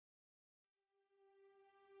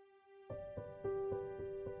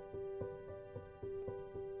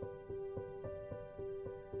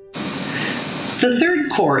The third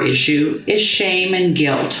core issue is shame and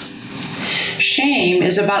guilt. Shame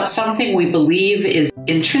is about something we believe is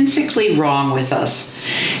intrinsically wrong with us.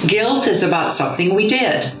 Guilt is about something we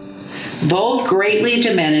did. Both greatly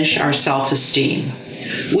diminish our self-esteem.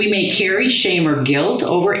 We may carry shame or guilt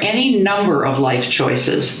over any number of life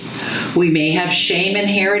choices. We may have shame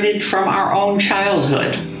inherited from our own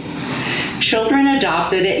childhood. Children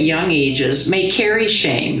adopted at young ages may carry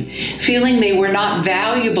shame, feeling they were not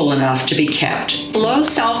valuable enough to be kept. Low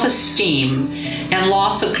self-esteem and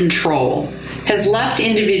loss of control has left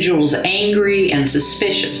individuals angry and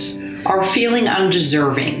suspicious or feeling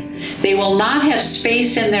undeserving. They will not have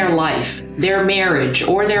space in their life, their marriage,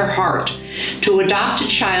 or their heart to adopt a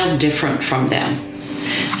child different from them.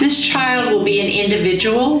 This child will be an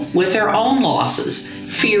individual with their own losses,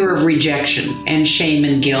 fear of rejection, and shame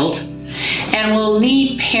and guilt, and will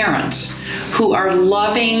need parents who are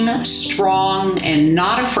loving, strong, and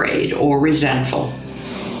not afraid or resentful.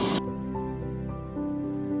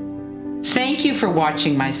 Thank you for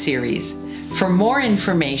watching my series. For more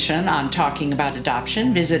information on talking about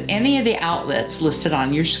adoption, visit any of the outlets listed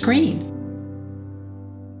on your screen.